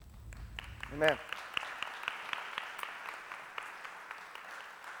Amen.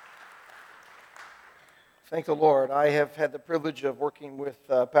 Thank the Lord. I have had the privilege of working with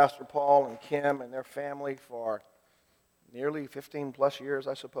Pastor Paul and Kim and their family for nearly 15 plus years,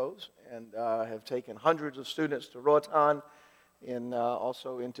 I suppose, and have taken hundreds of students to Roatan and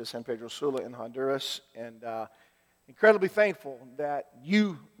also into San Pedro Sula in Honduras, and incredibly thankful that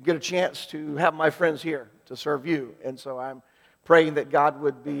you get a chance to have my friends here to serve you. And so I'm praying that God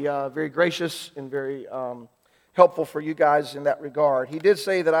would be very gracious and very helpful for you guys in that regard. He did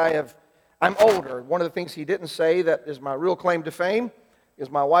say that I'm older. One of the things he didn't say that is my real claim to fame is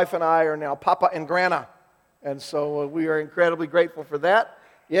my wife and I are now Papa and Grandma. And so we are incredibly grateful for that.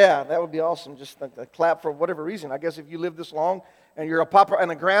 Yeah, that would be awesome. Just a clap for whatever reason. I guess if you live this long and you're a Papa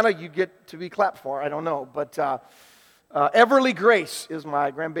and a Grandma, you get to be clapped for. I don't know. But Everly Grace is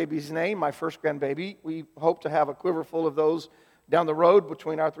my grandbaby's name, my first grandbaby. We hope to have a quiver full of those down the road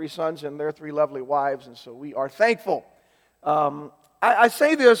between our three sons and their three lovely wives. And so we are thankful. I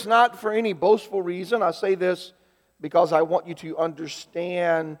say this not for any boastful reason. I say this because I want you to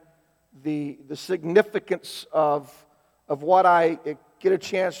understand the significance of what I get a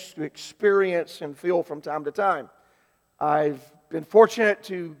chance to experience and feel from time to time. I've been fortunate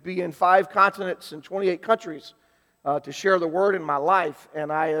to be in 5 continents and 28 countries to share the word in my life, and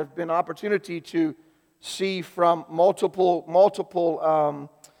I have been opportunity to see from multiple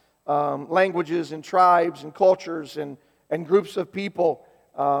languages and tribes and cultures and groups of people,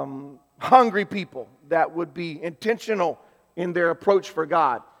 hungry people that would be intentional in their approach for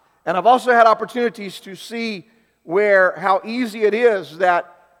God. And I've also had opportunities to see how easy it is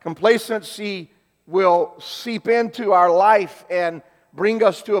that complacency will seep into our life and bring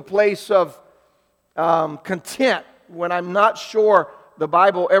us to a place of content when I'm not sure the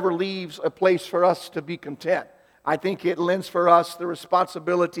Bible ever leaves a place for us to be content. I think it lends for us the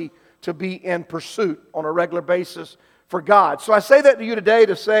responsibility to be in pursuit on a regular basis for God. So I say that to you today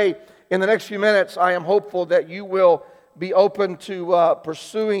to say in the next few minutes, I am hopeful that you will be open to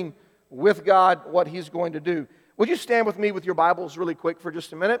pursuing with God what He's going to do. Would you stand with me with your Bibles really quick for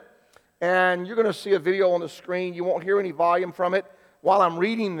just a minute? And you're going to see a video on the screen. You won't hear any volume from it while I'm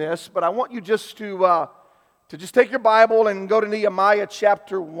reading this, but I want you just to just take your Bible and go to Nehemiah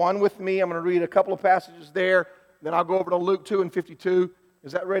chapter 1 with me. I'm going to read a couple of passages there. Then I'll go over to Luke 2 and 52.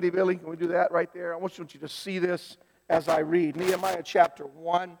 Is that ready, Billy? Can we do that right there? I want you to see this as I read. Nehemiah chapter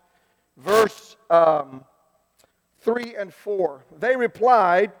 1, verse 3 and 4. They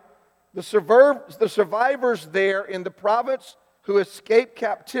replied, the survivors there in the province who escaped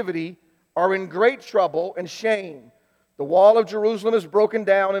captivity are in great trouble and shame. The wall of Jerusalem is broken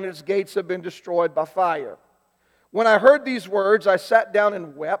down and its gates have been destroyed by fire. When I heard these words, I sat down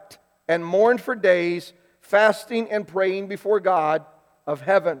and wept and mourned for days, fasting and praying before God of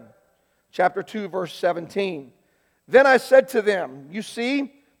heaven. Chapter 2, verse 17. Then I said to them, you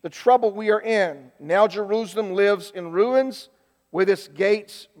see the trouble we are in. Now Jerusalem lives in ruins with its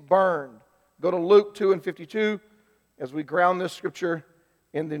gates burned. Go to Luke 2 and 52 as we ground this scripture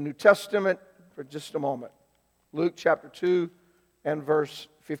in the New Testament for just a moment. Luke chapter 2 and verse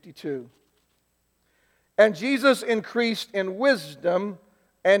 52. And Jesus increased in wisdom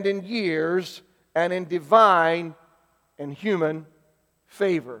and in years and in divine and human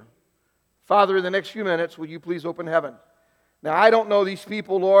favor. Father, in the next few minutes, will you please open heaven? Now, I don't know these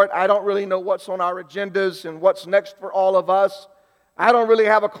people, Lord. I don't really know what's on our agendas and what's next for all of us. I don't really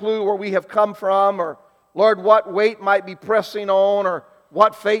have a clue where we have come from or, Lord, what weight might be pressing on or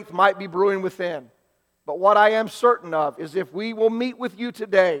what faith might be brewing within. But what I am certain of is if we will meet with you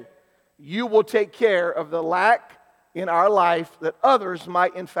today, you will take care of the lack in our life that others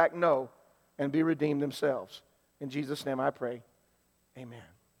might in fact know and be redeemed themselves. In Jesus' name I pray. Amen.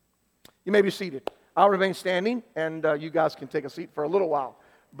 You may be seated. I'll remain standing, and you guys can take a seat for a little while.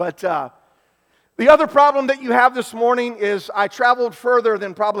 But the other problem that you have this morning is I traveled further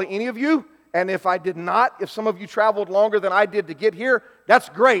than probably any of you, and if I did not, if some of you traveled longer than I did to get here, that's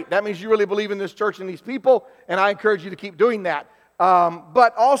great. That means you really believe in this church and these people, and I encourage you to keep doing that.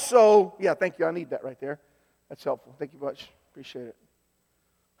 But also, yeah, thank you. I need that right there. That's helpful. Thank you much. Appreciate it.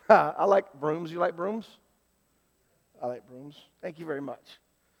 I like brooms. You like brooms? I like brooms. Thank you very much.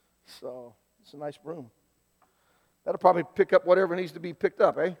 So, it's a nice broom. That'll probably pick up whatever needs to be picked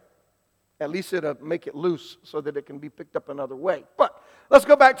up, eh? At least it'll make it loose so that it can be picked up another way. But let's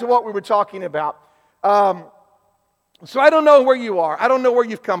go back to what we were talking about. So I don't know where you are. I don't know where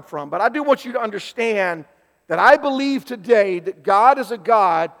you've come from. But I do want you to understand that I believe today that God is a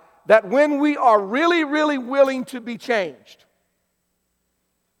God that when we are really, really willing to be changed,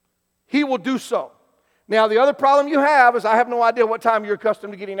 He will do so. Now, the other problem you have is I have no idea what time you're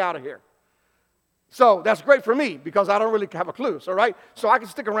accustomed to getting out of here. So that's great for me because I don't really have a clue, so right? So I can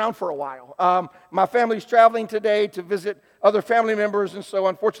stick around for a while. My family's traveling today to visit other family members, and so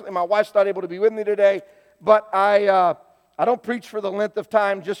unfortunately my wife's not able to be with me today. But I don't preach for the length of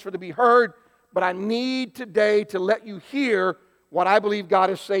time just for to be heard, but I need today to let you hear what I believe God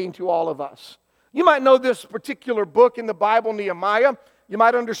is saying to all of us. You might know this particular book in the Bible, Nehemiah. You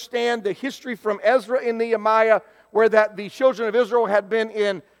might understand the history from Ezra and Nehemiah, where that the children of Israel had been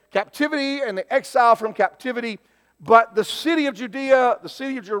in captivity and the exile from captivity, but the city of Judea, the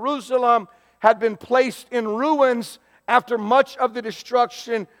city of Jerusalem, had been placed in ruins after much of the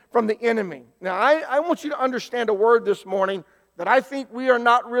destruction from the enemy. Now, I want you to understand a word this morning that I think we are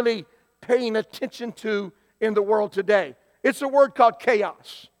not really paying attention to in the world today. It's a word called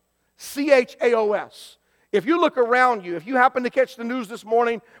chaos. C-H-A-O-S. If you look around you, if you happen to catch the news this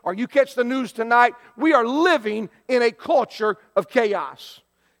morning or you catch the news tonight, we are living in a culture of chaos.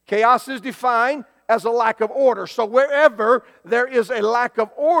 Chaos is defined as a lack of order. So wherever there is a lack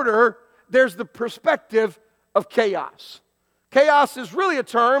of order, there's the perspective of chaos. Chaos is really a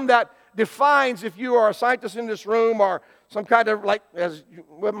term that defines, if you are a scientist in this room or some kind of, like, as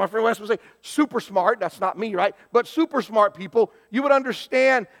my friend Wes would say, super smart. That's not me, right? But super smart people, you would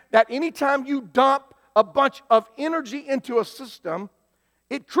understand that anytime you dump a bunch of energy into a system,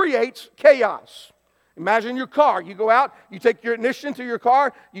 it creates chaos. Imagine your car. You go out, you take your ignition to your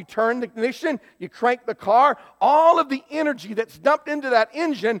car, you turn the ignition, you crank the car. All of the energy that's dumped into that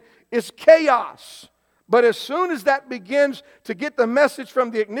engine is chaos. But as soon as that begins to get the message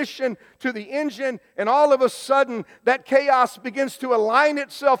from the ignition to the engine, and all of a sudden that chaos begins to align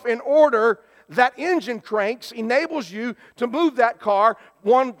itself in order, that engine cranks, enables you to move that car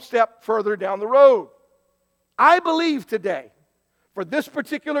one step further down the road. I believe today, for this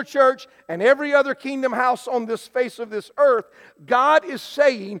particular church and every other kingdom house on this face of this earth, God is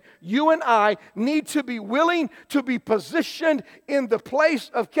saying you and I need to be willing to be positioned in the place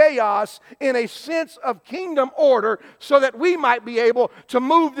of chaos in a sense of kingdom order so that we might be able to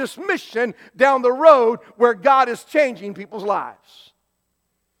move this mission down the road where God is changing people's lives.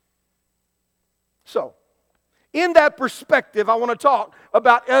 So, in that perspective, I want to talk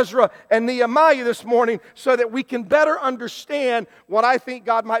about Ezra and Nehemiah this morning so that we can better understand what I think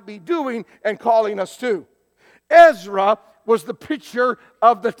God might be doing and calling us to. Ezra was the picture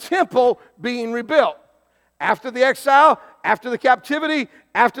of the temple being rebuilt. After the exile, after the captivity,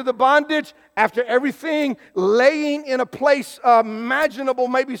 after the bondage, after everything laying in a place imaginable,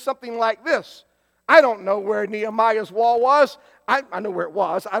 maybe something like this. I don't know where Nehemiah's wall was. I know where it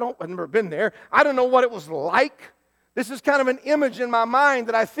was. I've never been there. I don't know what it was like. This is kind of an image in my mind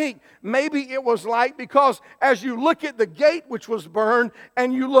that I think maybe it was like, because as you look at the gate which was burned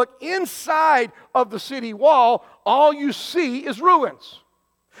and you look inside of the city wall, all you see is ruins.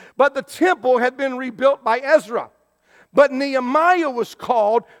 But the temple had been rebuilt by Ezra. But Nehemiah was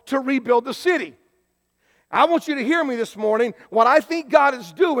called to rebuild the city. I want you to hear me this morning. What I think God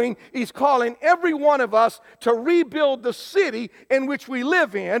is doing, He's calling every one of us to rebuild the city in which we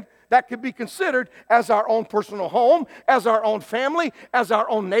live in. That could be considered as our own personal home, as our own family, as our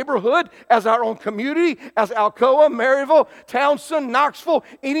own neighborhood, as our own community, as Alcoa, Maryville, Townsend, Knoxville,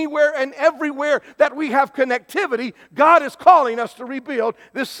 anywhere and everywhere that we have connectivity. God is calling us to rebuild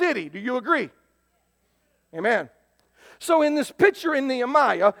this city. Do you agree? Amen. So in this picture in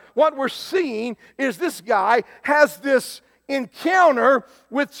Nehemiah, what we're seeing is this guy has this encounter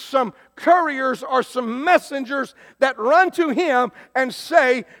with some couriers or some messengers that run to him and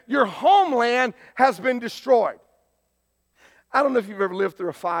say, your homeland has been destroyed. I don't know if you've ever lived through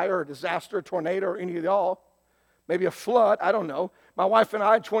a fire or a disaster, a tornado, or any of y'all. Maybe a flood, I don't know. My wife and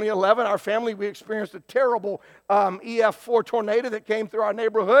I, in 2011, our family, we experienced a terrible EF4 tornado that came through our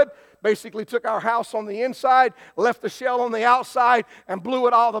neighborhood. Basically took our house on the inside, left the shell on the outside, and blew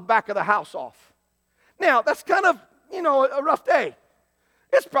it all the back of the house off. Now, that's kind of, a rough day.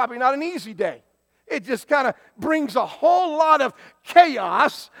 It's probably not an easy day. It just kind of brings a whole lot of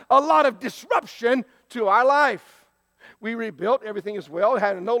chaos, a lot of disruption to our life. We rebuilt, everything is well,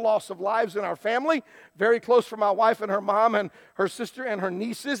 had no loss of lives in our family. Very close for my wife and her mom and her sister and her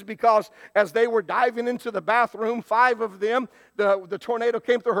nieces, because as they were diving into the bathroom, 5 of them, the tornado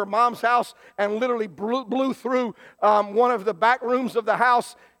came through her mom's house and literally blew through one of the back rooms of the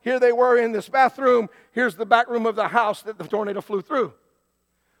house. Here they were in this bathroom. Here's the back room of the house that the tornado flew through.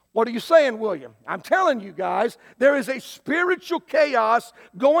 What are you saying, William? I'm telling you guys, there is a spiritual chaos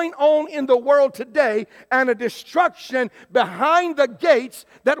going on in the world today and a destruction behind the gates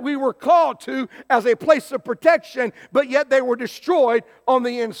that we were called to as a place of protection, but yet they were destroyed on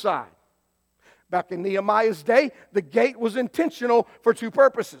the inside. Back in Nehemiah's day, the gate was intentional for 2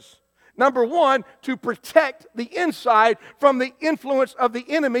 purposes. Number one, to protect the inside from the influence of the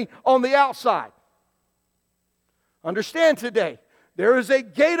enemy on the outside. Understand today, there is a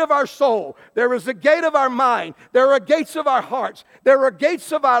gate of our soul. There is a gate of our mind. There are gates of our hearts. There are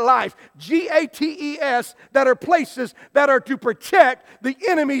gates of our life, Gates, that are places that are to protect the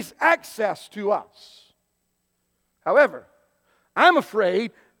enemy's access to us. However, I'm aware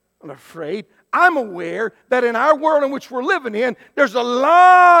that in our world in which we're living in, there's a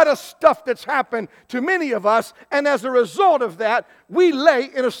lot of stuff that's happened to many of us, and as a result of that, we lay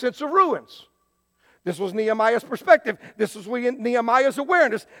in a sense of ruins. This was Nehemiah's perspective. This was Nehemiah's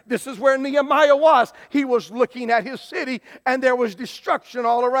awareness. This is where Nehemiah was. He was looking at his city, and there was destruction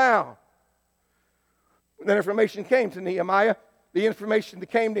all around. When that information came to Nehemiah, the information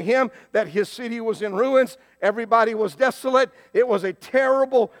that came to him that his city was in ruins, everybody was desolate. It was a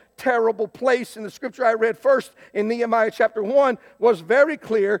terrible, terrible place. And the scripture I read first in Nehemiah chapter 1 was very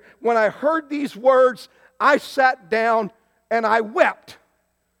clear. When I heard these words, I sat down and I wept.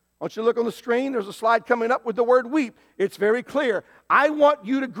 I want you to look on the screen. There's a slide coming up with the word weep. It's very clear. I want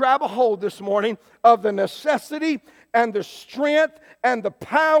you to grab a hold this morning of the necessity and the strength and the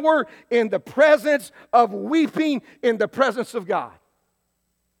power in the presence of weeping in the presence of God.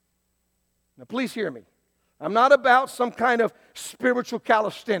 Now, please hear me. I'm not about some kind of spiritual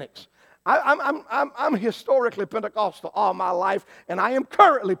calisthenics. I'm historically Pentecostal all my life, and I am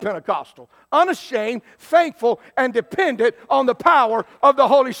currently Pentecostal, unashamed, thankful, and dependent on the power of the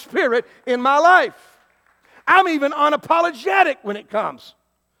Holy Spirit in my life. I'm even unapologetic when it comes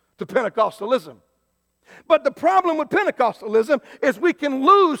to Pentecostalism. But the problem with Pentecostalism is we can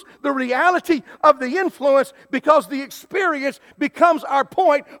lose the reality of the influence because the experience becomes our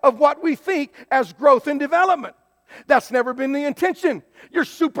point of what we think as growth and development. That's never been the intention. Your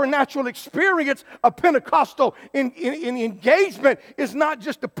supernatural experience of Pentecostal in engagement is not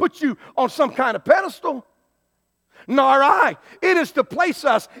just to put you on some kind of pedestal. Nor I. It is to place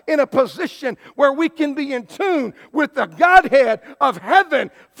us in a position where we can be in tune with the Godhead of heaven,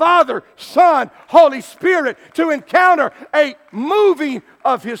 Father, Son, Holy Spirit, to encounter a moving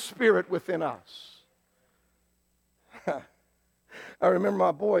of His Spirit within us. I remember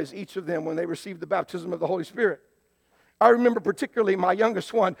my boys, each of them, when they received the baptism of the Holy Spirit. I remember particularly my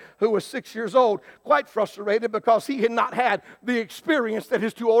youngest one, who was 6 years old, quite frustrated because he had not had the experience that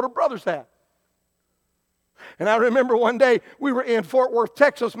his two older brothers had. And I remember one day we were in Fort Worth,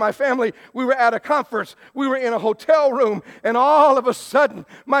 Texas, my family, we were at a conference, we were in a hotel room, and all of a sudden,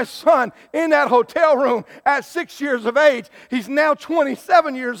 my son in that hotel room at 6 years of age, he's now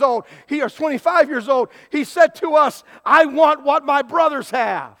 27 years old, he is 25 years old, he said to us, "I want what my brothers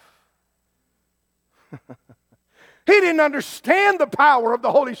have." He didn't understand the power of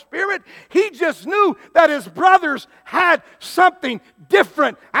the Holy Spirit. He just knew that his brothers had something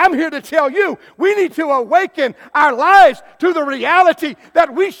different. I'm here to tell you, we need to awaken our lives to the reality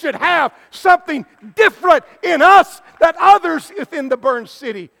that we should have something different in us that others within the burned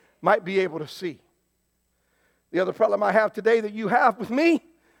city might be able to see. The other problem I have today that you have with me,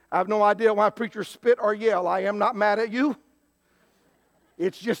 I have no idea why preachers spit or yell. I am not mad at you.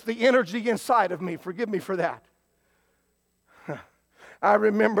 It's just the energy inside of me. Forgive me for that. I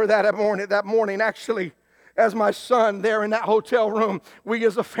remember that morning, actually, as my son there in that hotel room, we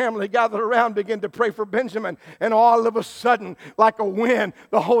as a family gathered around, began to pray for Benjamin, and all of a sudden, like a wind,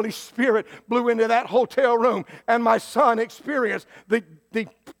 the Holy Spirit blew into that hotel room, and my son experienced the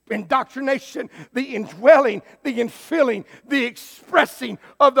indoctrination, the indwelling, the infilling, the expressing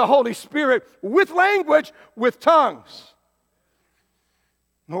of the Holy Spirit with language, with tongues.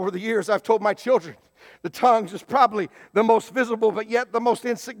 And over the years, I've told my children, the tongues is probably the most visible, but yet the most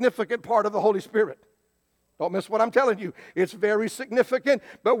insignificant part of the Holy Spirit. Don't miss what I'm telling you. It's very significant,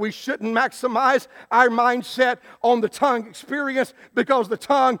 but we shouldn't maximize our mindset on the tongue experience, because the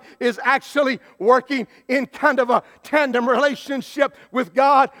tongue is actually working in kind of a tandem relationship with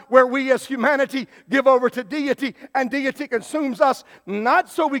God, where we as humanity give over to deity, and deity consumes us, not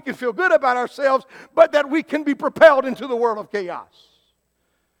so we can feel good about ourselves, but that we can be propelled into the world of chaos.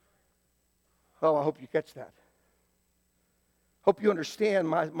 Oh, I hope you catch that. Hope you understand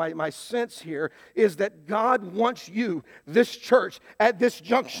my sense here is that God wants you, this church, at this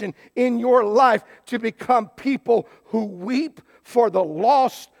junction in your life, to become people who weep for the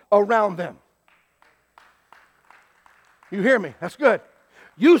lost around them. You hear me? That's good.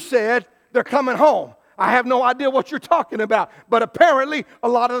 You said they're coming home. I have no idea what you're talking about, but apparently a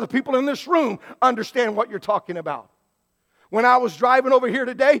lot of the people in this room understand what you're talking about. When I was driving over here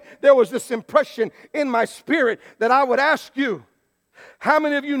today, there was this impression in my spirit that I would ask you, How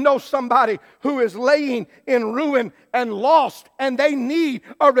many of you know somebody who is laying in ruin and lost, and they need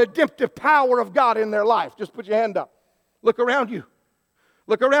a redemptive power of God in their life? Just put your hand up. Look around you.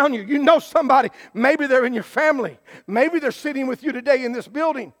 Look around you. You know somebody. Maybe they're in your family. Maybe they're sitting with you today in this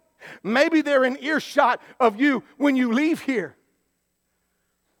building. Maybe they're in earshot of you when you leave here.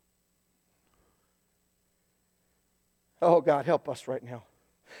 Oh, God, help us right now.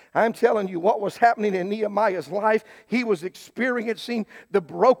 I'm telling you what was happening in Nehemiah's life. He was experiencing the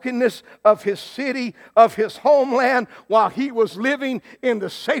brokenness of his city, of his homeland, while he was living in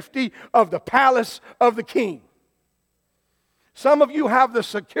the safety of the palace of the king. Some of you have the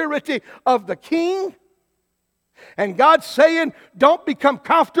security of the king, and God's saying, don't become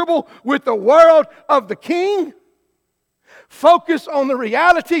comfortable with the world of the king. Focus on the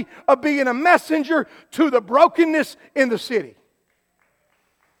reality of being a messenger to the brokenness in the city.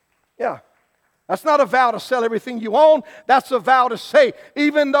 Yeah. That's not a vow to sell everything you own. That's a vow to say,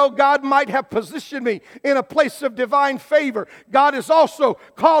 even though God might have positioned me in a place of divine favor, God is also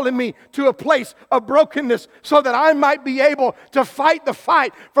calling me to a place of brokenness so that I might be able to fight the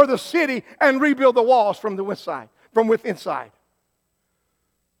fight for the city and rebuild the walls from the inside, from within inside.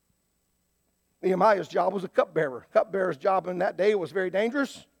 Nehemiah's job was a cupbearer. Cupbearer's job in that day was very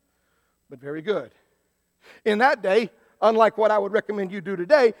dangerous, but very good. In that day, unlike what I would recommend you do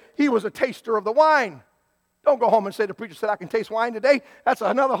today, he was a taster of the wine. Don't go home and say the preacher said I can taste wine today. That's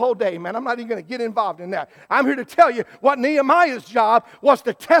another whole day, man. I'm not even going to get involved in that. I'm here to tell you what Nehemiah's job was,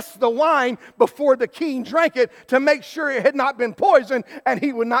 to test the wine before the king drank it to make sure it had not been poisoned and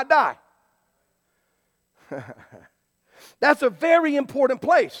he would not die. That's a very important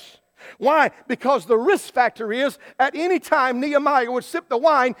place. Why? Because the risk factor is at any time Nehemiah would sip the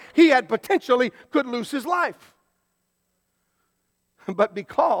wine, he had potentially could lose his life. But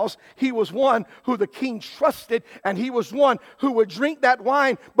because he was one who the king trusted, and he was one who would drink that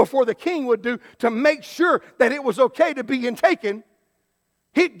wine before the king would do to make sure that it was okay to be taken,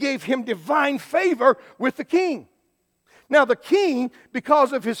 it gave him divine favor with the king. Now the king,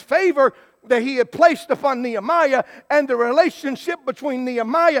 because of his favor that he had placed upon Nehemiah and the relationship between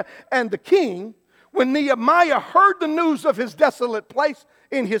Nehemiah and the king, when Nehemiah heard the news of his desolate place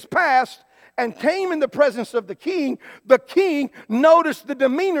in his past and came in the presence of the king noticed the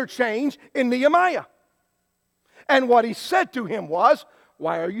demeanor change in Nehemiah. And what he said to him was,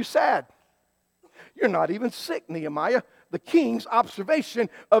 "Why are you sad? You're not even sick, Nehemiah." The king's observation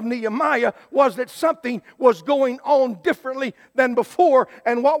of Nehemiah was that something was going on differently than before.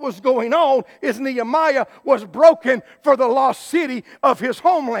 And what was going on is Nehemiah was broken for the lost city of his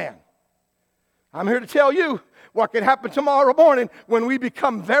homeland. I'm here to tell you what could happen tomorrow morning when we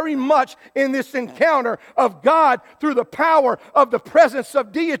become very much in this encounter of God through the power of the presence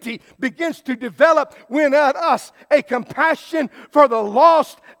of deity begins to develop within us a compassion for the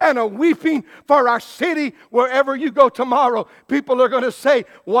lost and a weeping for our city. Wherever you go tomorrow, people are going to say,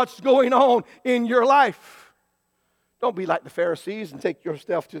 "What's going on in your life?" Don't be like the Pharisees and take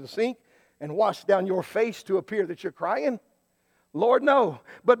yourself to the sink and wash down your face to appear that you're crying. Lord, no.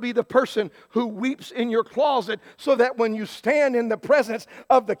 But be the person who weeps in your closet so that when you stand in the presence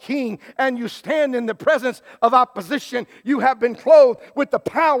of the king and you stand in the presence of opposition, you have been clothed with the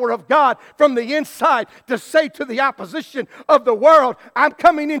power of God from the inside to say to the opposition of the world, "I'm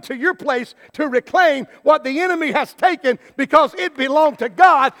coming into your place to reclaim what the enemy has taken because it belonged to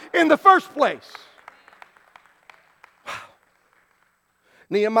God in the first place." Wow.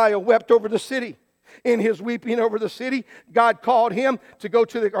 Nehemiah wept over the city. In his weeping over the city, God called him to go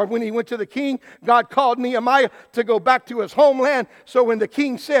when he went to the king, God called Nehemiah to go back to his homeland. So when the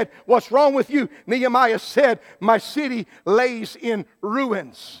king said, "What's wrong with you?" Nehemiah said, "My city lays in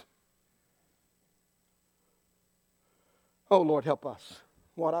ruins." Oh, Lord, help us.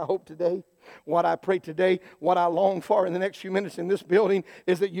 What I hope today, what I pray today, what I long for in the next few minutes in this building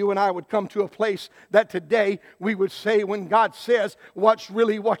is that you and I would come to a place that today we would say, when God says, "What's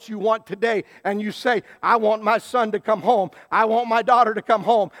really what you want today?" And you say, "I want my son to come home. I want my daughter to come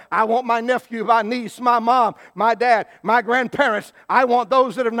home. I want my nephew, my niece, my mom, my dad, my grandparents. I want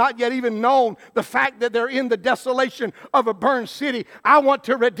those that have not yet even known the fact that they're in the desolation of a burned city. I want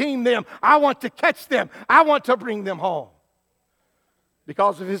to redeem them. I want to catch them. I want to bring them home."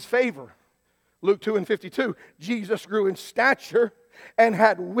 Because of his favor. Luke 2:52, Jesus grew in stature and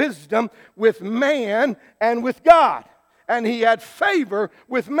had wisdom with man and with God. And he had favor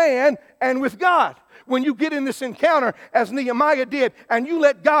with man and with God. When you get in this encounter, as Nehemiah did, and you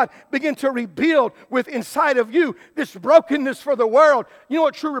let God begin to rebuild with inside of you this brokenness for the world, you know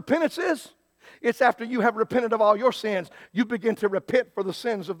what true repentance is? It's after you have repented of all your sins, you begin to repent for the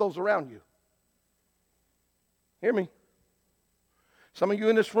sins of those around you. Hear me? Some of you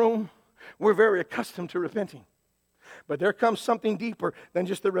in this room, we're very accustomed to repenting. But there comes something deeper than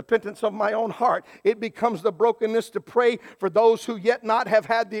just the repentance of my own heart. It becomes the brokenness to pray for those who yet not have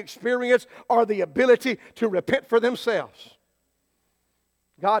had the experience or the ability to repent for themselves.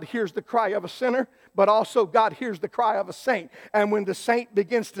 God hears the cry of a sinner, but also God hears the cry of a saint. And when the saint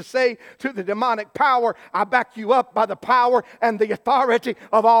begins to say to the demonic power, I back you up by the power and the authority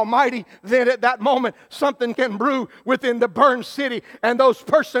of Almighty, then at that moment something can brew within the burned city, and those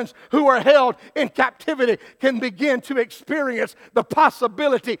persons who are held in captivity can begin to experience the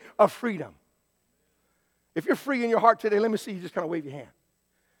possibility of freedom. If you're free in your heart today, let me see you just kind of wave your hand.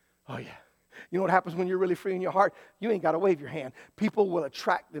 Oh yeah. You know what happens when you're really free in your heart? You ain't got to wave your hand. People will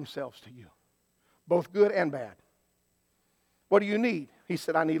attract themselves to you, both good and bad. What do you need? He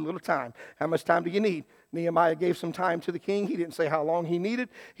said, I need a little time. How much time do you need? Nehemiah gave some time to the king. He didn't say how long he needed.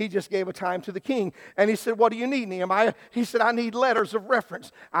 He just gave a time to the king. And he said, what do you need, Nehemiah? He said, I need letters of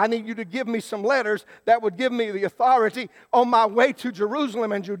reference. I need you to give me some letters that would give me the authority on my way to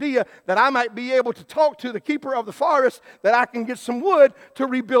Jerusalem and Judea, that I might be able to talk to the keeper of the forest, that I can get some wood to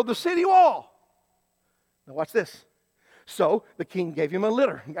rebuild the city wall. Now watch this. So the king gave him a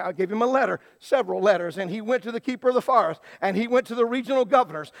letter. God gave him a letter, several letters, and he went to the keeper of the forest, and he went to the regional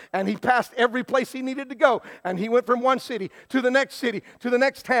governors, and he passed every place he needed to go, and he went from one city, to the next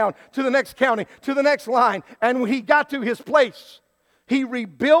town, to the next county, to the next line, and when he got to his place, he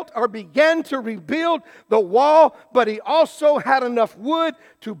rebuilt or began to rebuild the wall, but he also had enough wood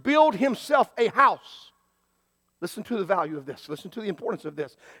to build himself a house. Listen to the value of this. Listen to the importance of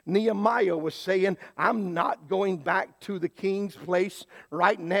this. Nehemiah was saying, I'm not going back to the king's place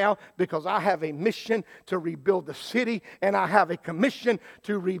right now because I have a mission to rebuild the city, and I have a commission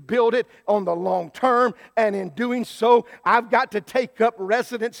to rebuild it on the long term. And in doing so, I've got to take up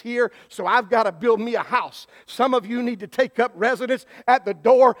residence here, so I've got to build me a house. Some of you need to take up residence at the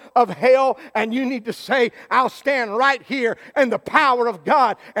door of hell, and you need to say, I'll stand right here in the power of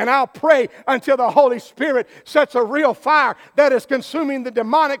God, and I'll pray until the Holy Spirit sets a real fire that is consuming the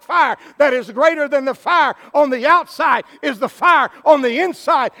demonic fire that is greater than the fire on the outside is the fire on the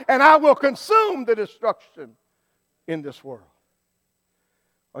inside, and I will consume the destruction in this world.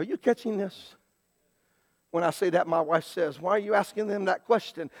 Are you catching this? When I say that, my wife says, why are you asking them that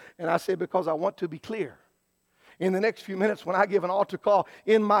question? And I say, because I want to be clear. In the next few minutes, when I give an altar call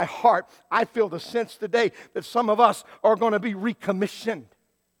in my heart, I feel the sense today that some of us are going to be recommissioned.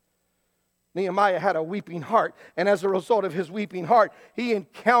 Nehemiah had a weeping heart, and as a result of his weeping heart, he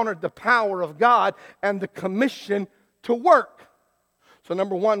encountered the power of God and the commission to work. So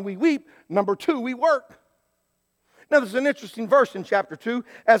number one, we weep. Number two, we work. Now there's an interesting verse in chapter 2.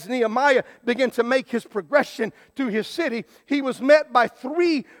 As Nehemiah began to make his progression to his city, he was met by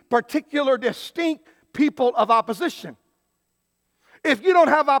three particular distinct people of opposition. If you don't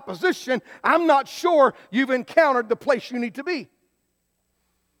have opposition, I'm not sure you've encountered the place you need to be.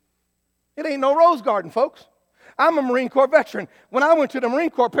 It ain't no rose garden, folks. I'm a Marine Corps veteran. When I went to the Marine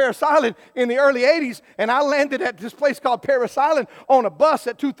Corps Parris Island in the early 80s, and I landed at this place called Parris Island on a bus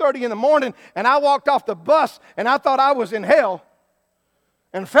at 2:30 in the morning, and I walked off the bus, and I thought I was in hell,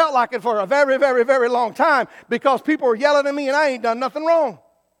 and felt like it for a very, very, very long time because people were yelling at me, and I ain't done nothing wrong.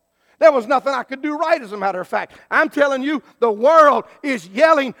 There was nothing I could do right, as a matter of fact. I'm telling you, the world is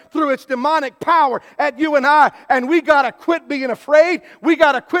yelling through its demonic power at you and I, and we got to quit being afraid. We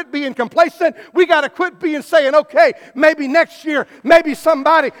got to quit being complacent. We got to quit being saying, okay, maybe next year, maybe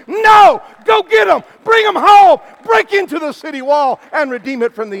somebody. No! Go get them. Bring them home. Break into the city wall and redeem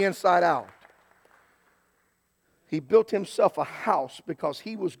it from the inside out. He built himself a house because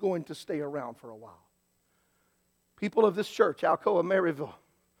he was going to stay around for a while. People of this church, Alcoa, Maryville,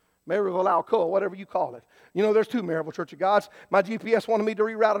 Alcoa, whatever you call it. You know, there's two Maryville Church of Gods. My GPS wanted me to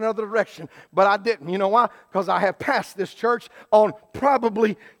reroute another direction, but I didn't. You know why? Because I have passed this church on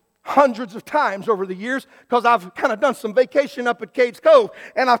probably hundreds of times over the years, because I've kind of done some vacation up at Cades Cove,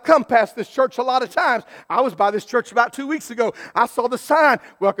 and I've come past this church a lot of times. I was by this church about 2 weeks ago. I saw the sign,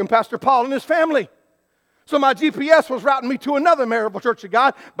 welcome Pastor Paul and his family. So my GPS was routing me to another Maryville Church of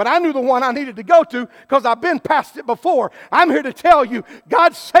God, but I knew the one I needed to go to because I've been past it before. I'm here to tell you,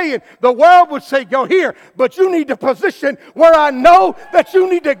 God's saying, the world would say go here, but you need to position where I know that you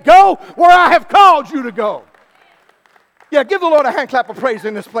need to go, where I have called you to go. Yeah, give the Lord a hand clap of praise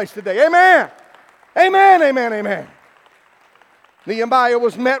in this place today. Amen. Amen, amen, amen. Nehemiah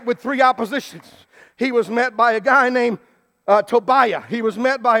was met with three oppositions. He was met by a guy named Tobiah. He was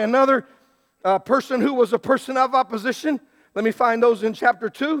met by another person who was a person of opposition. Let me find those in chapter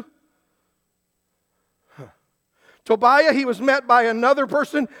 2. Tobiah, he was met by another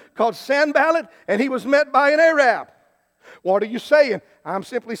person called Sanballat, and he was met by an Arab. What are you saying? I'm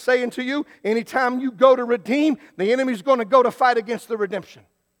simply saying to you, anytime you go to redeem, the enemy's going to go to fight against the redemption.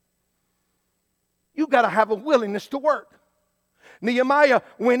 You've got to have a willingness to work. Nehemiah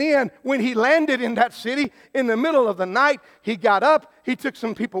went in, when he landed in that city in the middle of the night, he got up, he took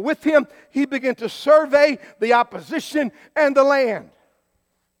some people with him, he began to survey the opposition and the land.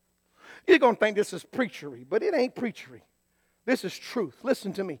 You're going to think this is preachery, but it ain't preachery. This is truth.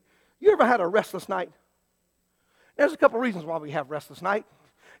 Listen to me. You ever had a restless night? There's a couple reasons why we have restless night.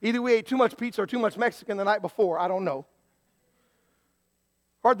 Either we ate too much pizza or too much Mexican the night before, I don't know.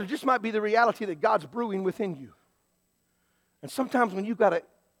 Or there just might be the reality that God's brewing within you. And sometimes when you've got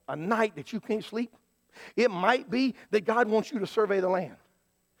a night that you can't sleep, it might be that God wants you to survey the land.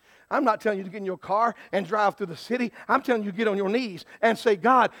 I'm not telling you to get in your car and drive through the city. I'm telling you to get on your knees and say,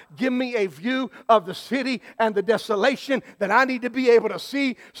 God, give me a view of the city and the desolation that I need to be able to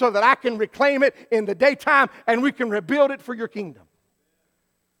see so that I can reclaim it in the daytime and we can rebuild it for your kingdom.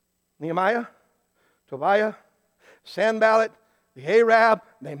 Nehemiah, Tobiah, Sanballat, the Arab,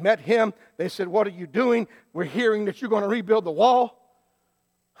 they met him. They said, what are you doing? We're hearing that you're going to rebuild the wall.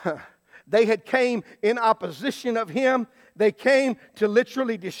 They had came in opposition of him. They came to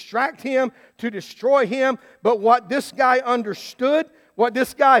literally distract him, to destroy him. But what this guy understood, what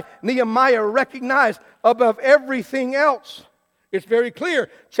this guy Nehemiah recognized above everything else, it's very clear.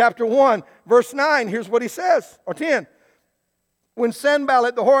 Chapter 1, verse 9, here's what he says, or 10. When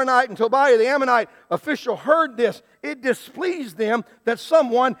Sanballat the Horonite and Tobiah the Ammonite official heard this, it displeased them that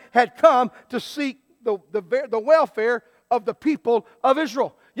someone had come to seek the welfare of the people of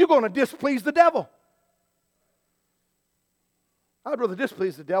Israel. You're going to displease the devil. I'd rather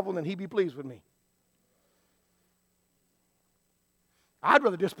displease the devil than he be pleased with me. I'd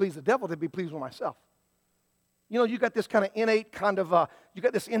rather displease the devil than be pleased with myself. You know, you got this kind of innate kind of, you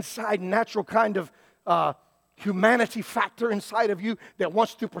got this inside natural kind of humanity factor inside of you that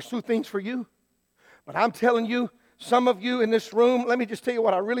wants to pursue things for you. But I'm telling you, some of you in this room, let me just tell you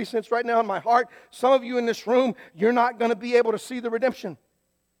what I really sense right now in my heart. Some of you in this room, you're not going to be able to see the redemption.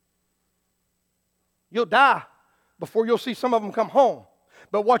 You'll die before you'll see some of them come home.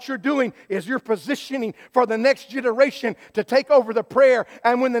 But what you're doing is you're positioning for the next generation to take over the prayer.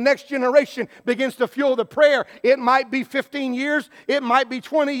 And when the next generation begins to fuel the prayer, it might be 15 years, it might be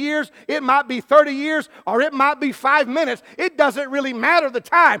 20 years, it might be 30 years, or it might be 5 minutes. It doesn't really matter the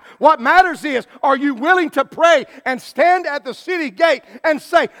time. What matters is, are you willing to pray and stand at the city gate and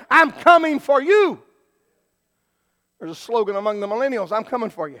say, I'm coming for you? There's a slogan among the millennials, I'm coming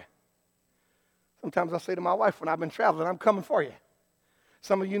for you. Sometimes I say to my wife when I've been traveling, I'm coming for you.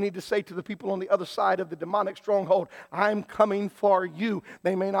 Some of you need to say to the people on the other side of the demonic stronghold, I'm coming for you.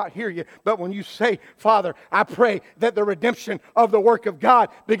 They may not hear you, but when you say, Father, I pray that the redemption of the work of God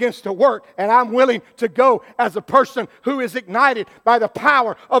begins to work, and I'm willing to go as a person who is ignited by the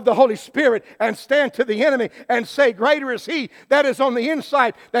power of the Holy Spirit and stand to the enemy and say, greater is he that is on the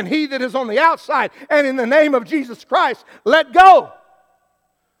inside than he that is on the outside. And in the name of Jesus Christ, let go.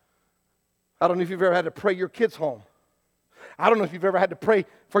 I don't know if you've ever had to pray your kids home. I don't know if you've ever had to pray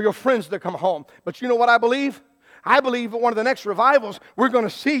for your friends to come home. But you know what I believe? I believe at one of the next revivals, we're going to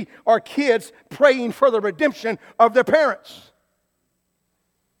see our kids praying for the redemption of their parents.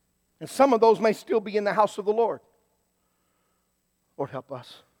 And some of those may still be in the house of the Lord. Lord, help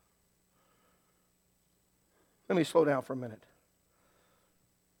us. Let me slow down for a minute.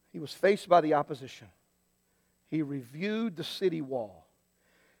 He was faced by the opposition. He reviewed the city wall.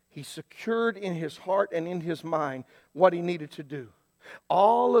 He secured in his heart and in his mind what he needed to do.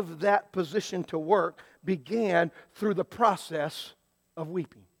 All of that position to work began through the process of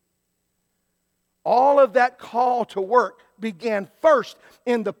weeping. All of that call to work began first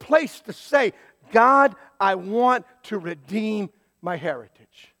in the place to say, God, I want to redeem my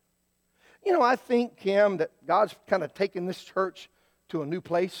heritage. You know, I think, Kim, that God's kind of taken this church to a new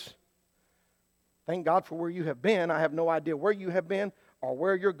place. Thank God for where you have been. I have no idea where you have been or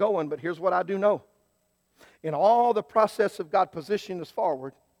where you're going, but here's what I do know. In all the process of God positioning us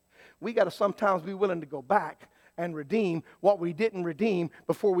forward, we got to sometimes be willing to go back and redeem what we didn't redeem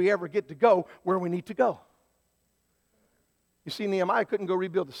before we ever get to go where we need to go. You see, Nehemiah couldn't go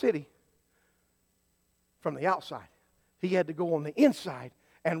rebuild the city from the outside. He had to go on the inside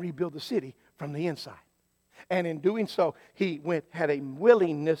and rebuild the city from the inside. And in doing so, he had a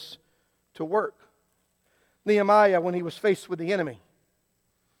willingness to work. Nehemiah, when he was faced with the enemy,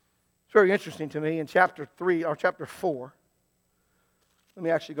 it's very interesting to me in chapter 3 or chapter 4. Let me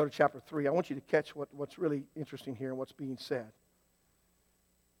actually go to chapter 3. I want you to catch what's really interesting here and what's being said.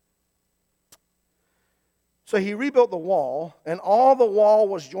 So he rebuilt the wall, and all the wall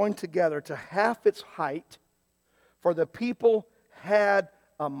was joined together to half its height, for the people had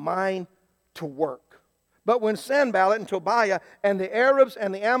a mind to work. But when Sanballat and Tobiah and the Arabs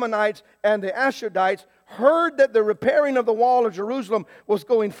and the Ammonites and the Ashdodites heard that the repairing of the wall of Jerusalem was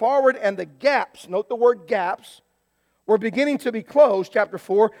going forward and the gaps, note the word gaps, were beginning to be closed, chapter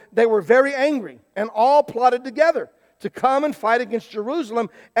 4, they were very angry and all plotted together to come and fight against Jerusalem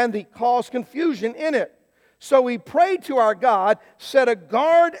and to cause confusion in it. So we prayed to our God, set a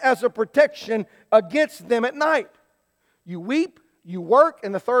guard as a protection against them at night. You weep, you work,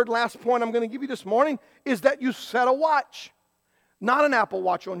 and the third last point I'm going to give you this morning is that you set a watch. Not an Apple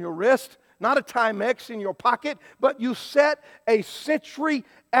Watch on your wrist, not a Timex in your pocket, but you set a sentry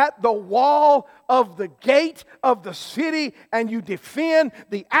at the wall of the gate of the city and you defend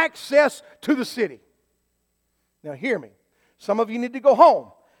the access to the city. Now hear me. Some of you need to go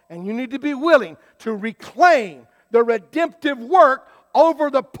home and you need to be willing to reclaim the redemptive work over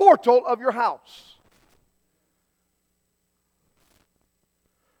the portal of your house.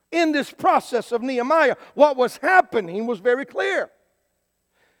 In this process of Nehemiah, what was happening was very clear.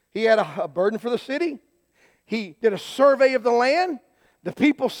 He had a burden for the city. He did a survey of the land. The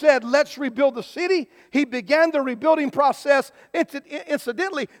people said, let's rebuild the city. He began the rebuilding process.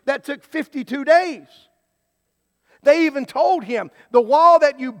 Incidentally, that took 52 days. They even told him, the wall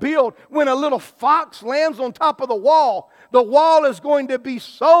that you build, when a little fox lands on top of the wall is going to be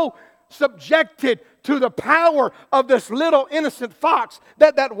so subjected to the power of this little innocent fox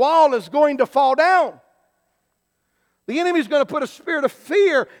that wall is going to fall down. The enemy is going to put a spirit of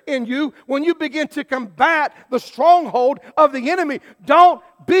fear in you when you begin to combat the stronghold of the enemy. Don't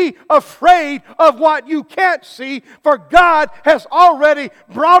be afraid of what you can't see, for God has already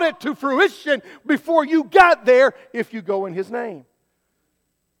brought it to fruition before you got there if you go in His name.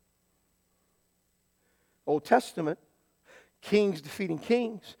 Old Testament, kings defeating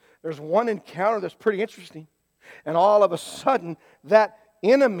kings. There's one encounter that's pretty interesting. And all of a sudden, that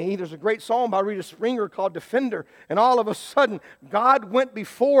enemy, there's a great song by Rita Springer called Defender, and all of a sudden God went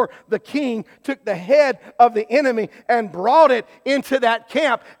before the king, took the head of the enemy and brought it into that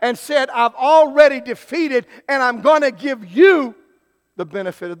camp and said, I've already defeated and I'm going to give you the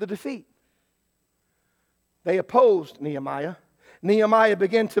benefit of the defeat. They opposed Nehemiah. Nehemiah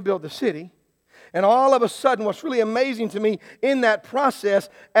began to build the city. And all of a sudden, what's really amazing to me in that process,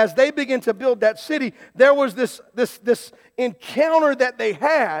 as they begin to build that city, there was this encounter that they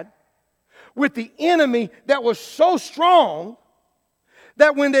had with the enemy that was so strong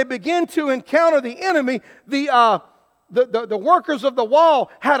that when they began to encounter the enemy, the workers of the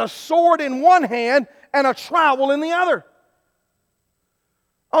wall had a sword in one hand and a trowel in the other.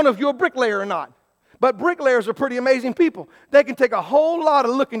 I don't know if you're a bricklayer or not. But bricklayers are pretty amazing people. They can take a whole lot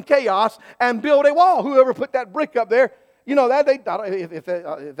of looking chaos and build a wall. Whoever put that brick up there, you know, if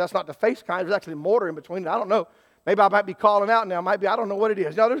that's not the face kind, there's actually mortar in between it. I don't know. Maybe I might be calling out now. I don't know what it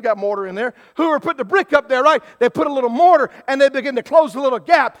is. No, there's got mortar in there. Whoever put the brick up there, right? They put a little mortar and they begin to close a little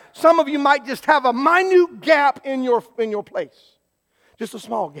gap. Some of you might just have a minute gap in your place. Just a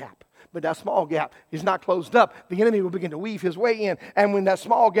small gap. But that small gap is not closed up. The enemy will begin to weave his way in. And when that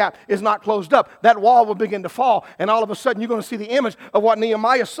small gap is not closed up, that wall will begin to fall. And all of a sudden, you're going to see the image of what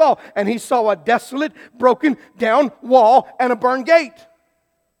Nehemiah saw. And he saw a desolate, broken down wall and a burned gate.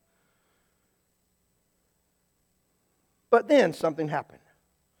 But then something happened.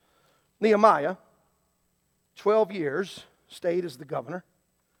 Nehemiah, 12 years, stayed as the governor.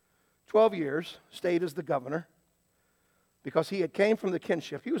 12 years, stayed as the governor. Because he had came from the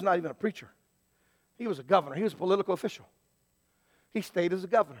kinship. He was not even a preacher. He was a governor. He was a political official. He stayed as a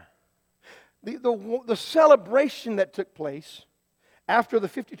governor. The celebration that took place after the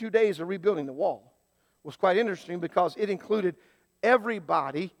 52 days of rebuilding the wall was quite interesting because it included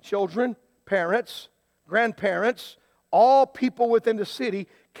everybody, children, parents, grandparents, all people within the city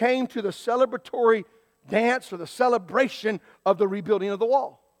came to the celebratory dance or the celebration of the rebuilding of the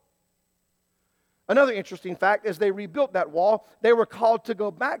wall. Another interesting fact, as they rebuilt that wall, they were called to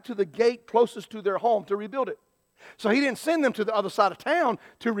go back to the gate closest to their home to rebuild it. So he didn't send them to the other side of town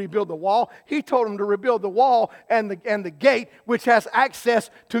to rebuild the wall. He told them to rebuild the wall and the gate, which has access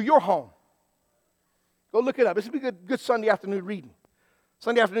to your home. Go look it up. This would be good Sunday afternoon reading.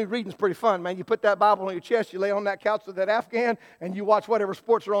 Sunday afternoon reading is pretty fun, man. You put that Bible on your chest, you lay on that couch with that Afghan, and you watch whatever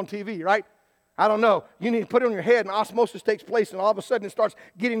sports are on TV, right? I don't know. You need to put it on your head, and osmosis takes place, and all of a sudden it starts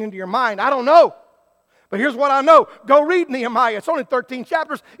getting into your mind. I don't know. But here's what I know. Go read Nehemiah. It's only 13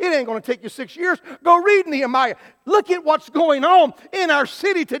 chapters. It ain't going to take you 6 years. Go read Nehemiah. Look at what's going on in our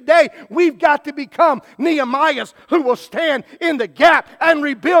city today. We've got to become Nehemiahs who will stand in the gap and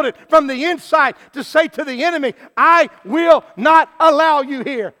rebuild it from the inside to say to the enemy, I will not allow you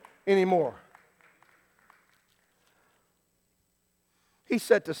here anymore. He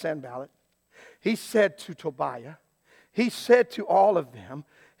said to Sanballat, he said to Tobiah, he said to all of them,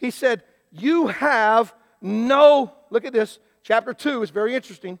 he said, you have no, look at this, chapter 2 is very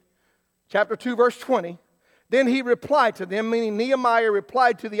interesting. Chapter 2, verse 20. Then he replied to them, meaning Nehemiah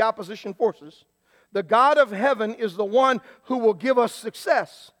replied to the opposition forces, the God of heaven is the one who will give us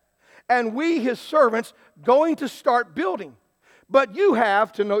success. And we, his servants, going to start building. But you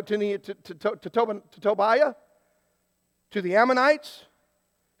have, to Tobiah, to the Ammonites,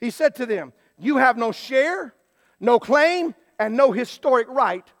 he said to them, you have no share, no claim, and no historic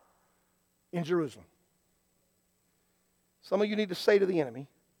right in Jerusalem. Some of you need to say to the enemy,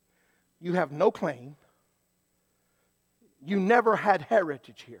 you have no claim, you never had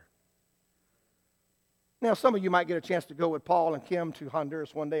heritage here. Now, some of you might get a chance to go with Paul and Kim to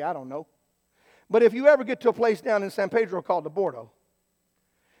Honduras one day, I don't know. But if you ever get to a place down in San Pedro called the Bordo,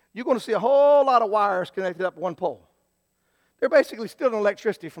 you're going to see a whole lot of wires connected up one pole. They're basically stealing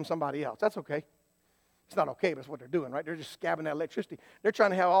electricity from somebody else. That's okay. It's not okay, but it's what they're doing, right? They're just scabbing that electricity. They're trying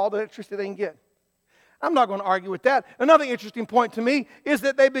to have all the electricity they can get. I'm not going to argue with that. Another interesting point to me is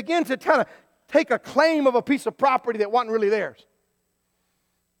that they begin to kind of take a claim of a piece of property that wasn't really theirs.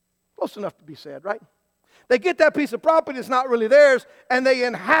 Close enough to be said, right? They get that piece of property that's not really theirs, and they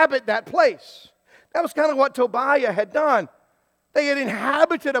inhabit that place. That was kind of what Tobiah had done. They had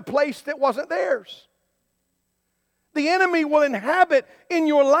inhabited a place that wasn't theirs. The enemy will inhabit in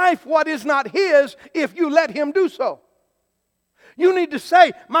your life what is not his if you let him do so. You need to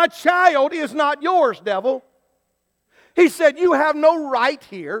say, my child is not yours, devil. He said, you have no right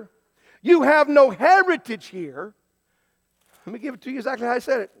here. You have no heritage here. Let me give it to you exactly how I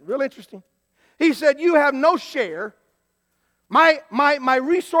said it. Real interesting. He said, you have no share. My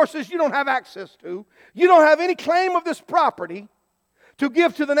resources you don't have access to. You don't have any claim of this property to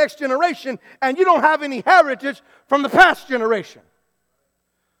give to the next generation, and you don't have any heritage from the past generation.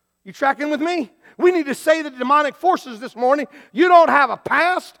 You tracking with me? We need to say to the demonic forces this morning, you don't have a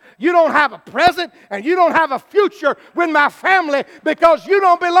past, you don't have a present, and you don't have a future with my family because you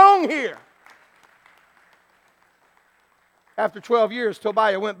don't belong here. After 12 years,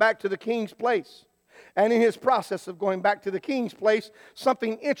 Tobiah went back to the king's place. And in his process of going back to the king's place,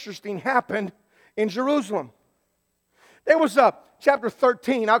 something interesting happened in Jerusalem. There was chapter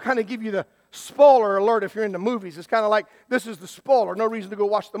 13. I'll kind of give you the spoiler alert if you're into movies. It's kind of like, this is the spoiler. No reason to go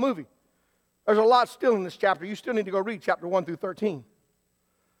watch the movie. There's a lot still in this chapter. You still need to go read chapter 1 through 13.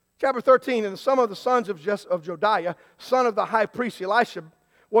 Chapter 13, and some of the sons of Jodiah, son of the high priest Elisha,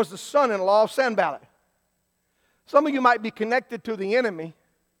 was the son-in-law of Sanballat. Some of you might be connected to the enemy,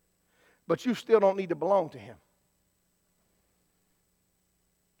 but you still don't need to belong to him.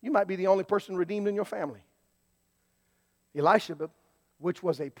 You might be the only person redeemed in your family. Elisha, which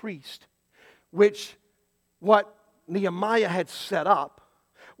was a priest, which what Nehemiah had set up,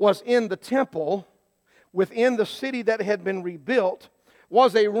 was in the temple within the city that had been rebuilt,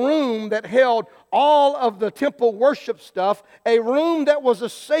 was a room that held all of the temple worship stuff, a room that was a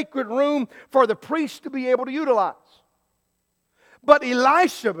sacred room for the priests to be able to utilize. But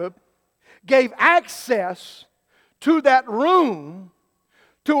Elisha gave access to that room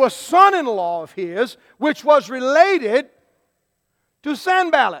to a son-in-law of his, which was related to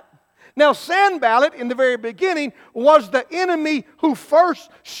Sanballat. Now, Sanballat, in the very beginning, was the enemy who first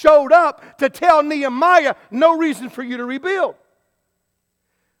showed up to tell Nehemiah, no reason for you to rebuild.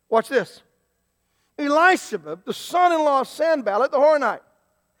 Watch this. Elisha, the son-in-law of Sanballat, the Horonite.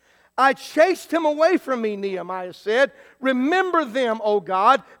 I chased him away from me, Nehemiah said. Remember them, O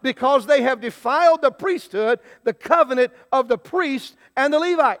God, because they have defiled the priesthood, the covenant of the priests and the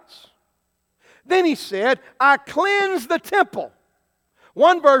Levites. Then he said, I cleansed the temple.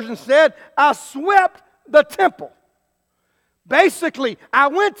 One version said, I swept the temple. Basically, I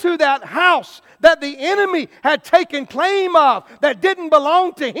went to that house that the enemy had taken claim of, that didn't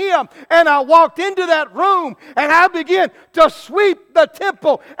belong to him, and I walked into that room, and I began to sweep the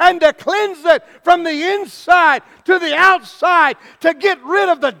temple and to cleanse it from the inside to the outside, to get rid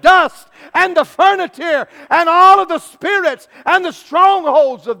of the dust and the furniture and all of the spirits and the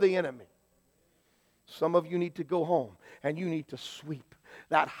strongholds of the enemy. Some of you need to go home, and you need to sweep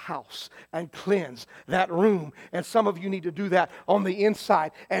that house and cleanse that room. And some of you need to do that on the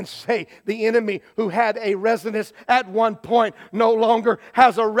inside and say, the enemy who had a residence at one point no longer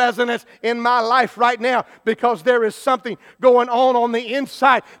has a residence in my life right now, because there is something going on the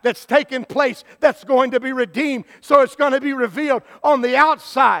inside that's taking place that's going to be redeemed. So it's going to be revealed on the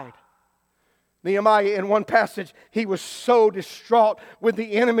outside. Nehemiah, in one passage, he was so distraught with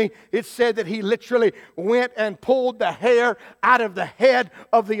the enemy, it said that he literally went and pulled the hair out of the head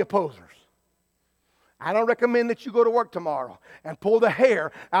of the opposers. I don't recommend that you go to work tomorrow and pull the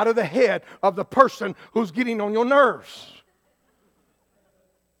hair out of the head of the person who's getting on your nerves.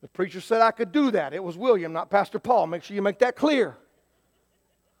 The preacher said I could do that. It was William, not Pastor Paul. Make sure you make that clear.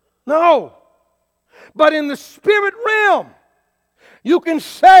 No. But in the spirit realm, you can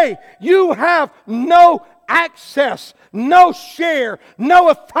say you have no access, no share, no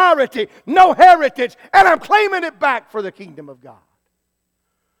authority, no heritage, and I'm claiming it back for the kingdom of God.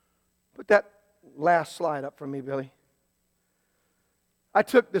 Put that last slide up for me, Billy. I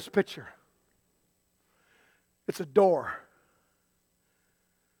took this picture. It's a door.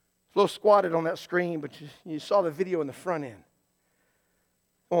 It's a little squatted on that screen, but you saw the video in the front end.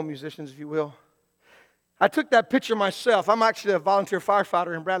 Come on, musicians, if you will. I took that picture myself. I'm actually a volunteer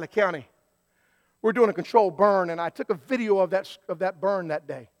firefighter in Bradley County. We're doing a controlled burn, and I took a video of that burn that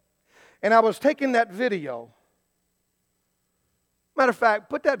day. And I was taking that video. Matter of fact,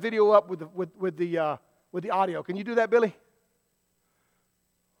 put that video up with the audio. Can you do that, Billy?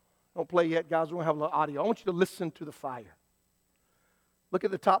 Don't play yet, guys. We're going to have a little audio. I want you to listen to the fire. Look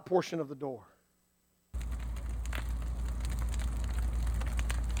at the top portion of the door.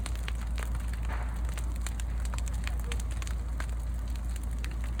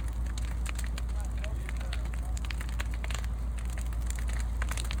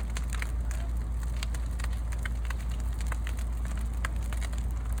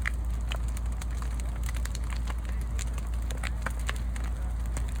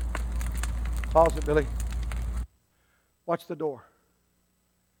 Pause it, Billy. Watch the door.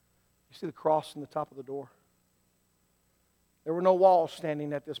 You see the cross in the top of the door? There were no walls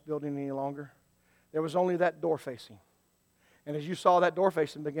standing at this building any longer. There was only that door facing. And as you saw, that door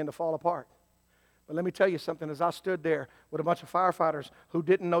facing began to fall apart. But let me tell you something. As I stood there with a bunch of firefighters who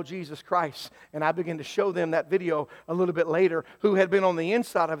didn't know Jesus Christ, and I began to show them that video a little bit later, who had been on the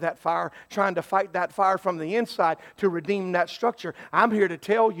inside of that fire, trying to fight that fire from the inside to redeem that structure. I'm here to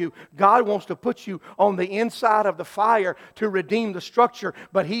tell you, God wants to put you on the inside of the fire to redeem the structure,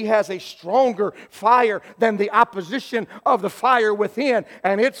 but He has a stronger fire than the opposition of the fire within,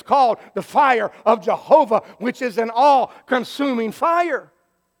 and it's called the fire of Jehovah, which is an all-consuming fire.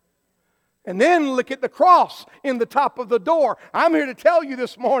 And then look at the cross in the top of the door. I'm here to tell you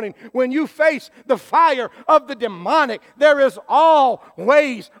this morning, when you face the fire of the demonic, there is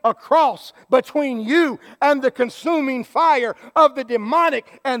always a cross between you and the consuming fire of the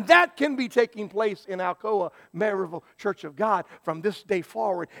demonic. And that can be taking place in Alcoa Maryville Church of God from this day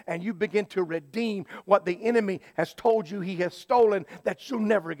forward. And you begin to redeem what the enemy has told you he has stolen that you'll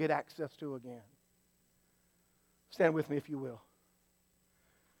never get access to again. Stand with me if you will.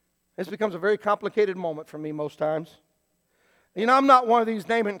 This becomes a very complicated moment for me most times. You know, I'm not one of these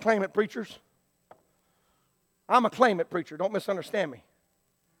name it and claim it preachers. I'm a claim it preacher. Don't misunderstand me.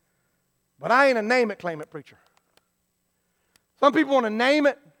 But I ain't a name it, claim it preacher. Some people want to name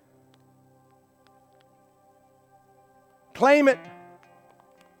it, claim it.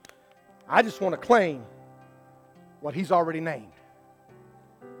 I just want to claim what He's already named.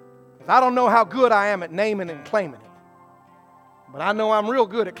 Because I don't know how good I am at naming and claiming it. But I know I'm real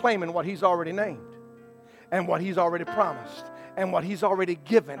good at claiming what He's already named and what He's already promised and what He's already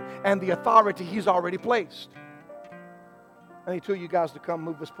given and the authority He's already placed. I need two of you guys to come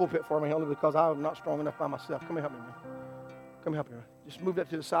move this pulpit for me, only because I'm not strong enough by myself. Come here, help me, man. Come here, help me, man. Just move that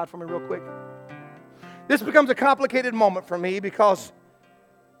to the side for me real quick. This becomes a complicated moment for me because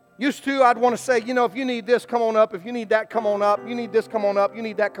used to I'd want to say, you know, if you need this, come on up. If you need that, come on up. You need this, come on up. You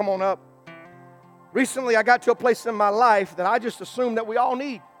need that, come on up. Recently, I got to a place in my life that I just assumed that we all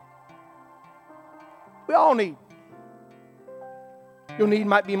need. We all need. Your need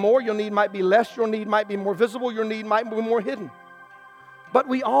might be more, your need might be less, your need might be more visible, your need might be more hidden. But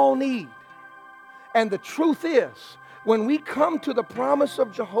we all need. And the truth is, when we come to the promise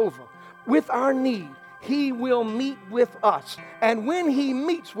of Jehovah with our need, He will meet with us. And when He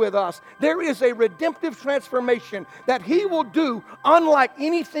meets with us, there is a redemptive transformation that He will do unlike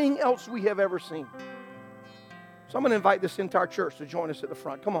anything else we have ever seen. So I'm going to invite this entire church to join us at the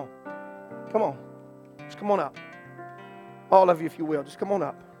front. Come on. Come on. Just come on up. All of you, if you will. Just come on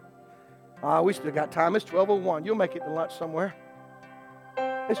up. We still got time. It's 12:01. You'll make it to lunch somewhere.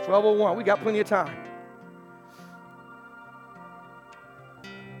 It's 12:01. We got plenty of time.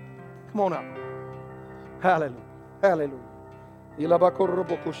 Come on up. Hallelujah. Hallelujah.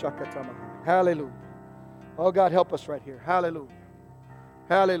 Hallelujah. Oh, God, help us right here. Hallelujah.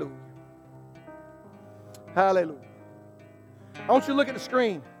 Hallelujah. Hallelujah. I want you to look at the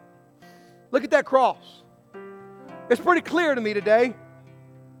screen. Look at that cross. It's pretty clear to me today.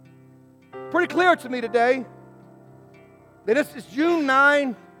 Pretty clear to me today that this is June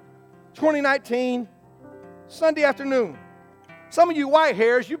 9, 2019. Sunday afternoon. Some of you white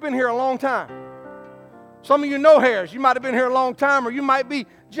hairs, you've been here a long time. Some of you no hairs, you might have been here a long time, or you might be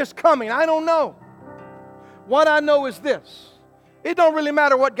just coming. I don't know. What I know is this. It don't really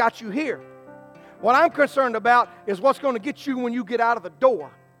matter what got you here. What I'm concerned about is what's going to get you when you get out of the door,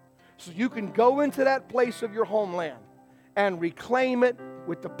 so you can go into that place of your homeland and reclaim it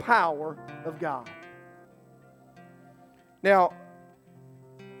with the power of God. Now,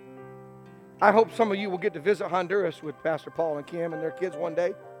 I hope some of you will get to visit Honduras with Pastor Paul and Kim and their kids one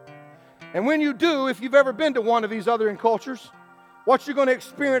day. And when you do, if you've ever been to one of these other cultures, what you're going to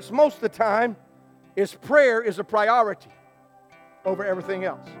experience most of the time is prayer is a priority over everything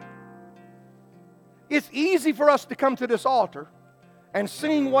else. It's easy for us to come to this altar and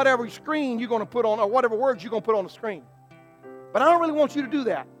sing whatever screen you're going to put on, or whatever words you're going to put on the screen. But I don't really want you to do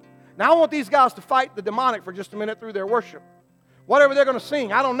that. Now, I want these guys to fight the demonic for just a minute through their worship. Whatever they're going to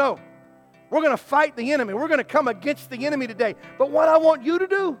sing, I don't know. We're going to fight the enemy. We're going to come against the enemy today. But what I want you to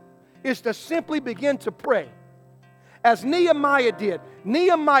do is to simply begin to pray. As Nehemiah did.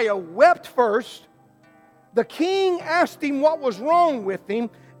 Nehemiah wept first. The king asked him what was wrong with him,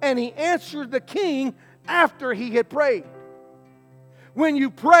 and he answered the king after he had prayed. When you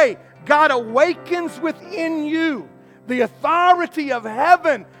pray, God awakens within you the authority of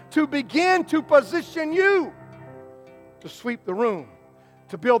heaven to begin to position you to sweep the room,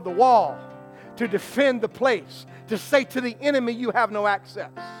 to build the wall, to defend the place, to say to the enemy, you have no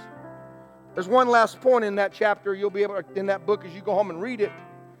access. There's one last point in that chapter you'll be able to, in that book, as you go home and read it,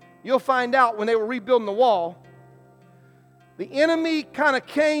 you'll find out when they were rebuilding the wall, the enemy kind of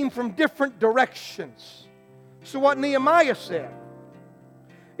came from different directions. So what Nehemiah said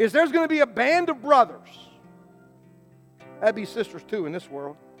is there's going to be a band of brothers. That'd be sisters too in this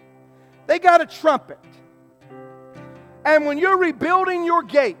world. They got a trumpet. And when you're rebuilding your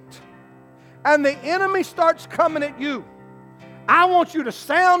gate and the enemy starts coming at you, I want you to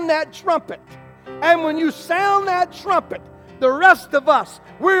sound that trumpet. And when you sound that trumpet, the rest of us,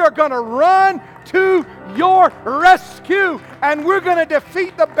 we are going to run to your rescue, and we're going to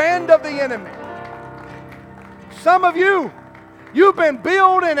defeat the band of the enemy. Some of you, you've been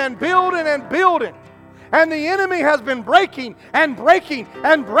building and building and building, and the enemy has been breaking and breaking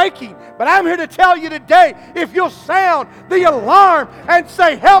and breaking. But I'm here to tell you today, if you'll sound the alarm and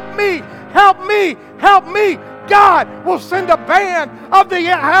say, help me, help me, help me, God will send a band of the,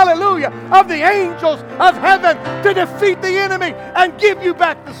 hallelujah, of the angels of heaven to defeat the enemy and give you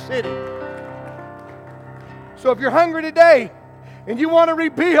back the city. So if you're hungry today and you want to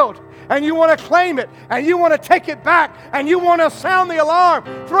rebuild and you want to claim it and you want to take it back and you want to sound the alarm,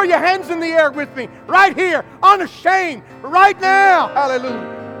 throw your hands in the air with me right here, unashamed, right now.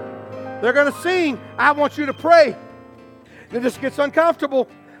 Hallelujah. They're going to sing. I want you to pray. Then this gets uncomfortable.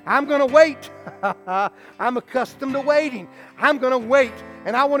 I'm going to wait. I'm accustomed to waiting. I'm going to wait.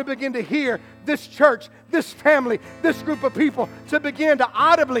 And I want to begin to hear this church, this family, this group of people to begin to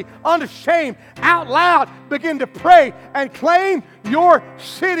audibly, unashamed, out loud, begin to pray and claim your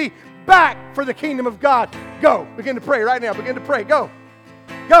city back for the kingdom of God. Go. Begin to pray right now. Begin to pray. Go.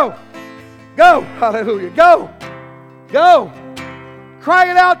 Go. Go. Hallelujah. Go. Go.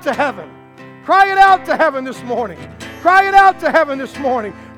 Cry it out to heaven. Cry it out to heaven this morning. Cry it out to heaven this morning.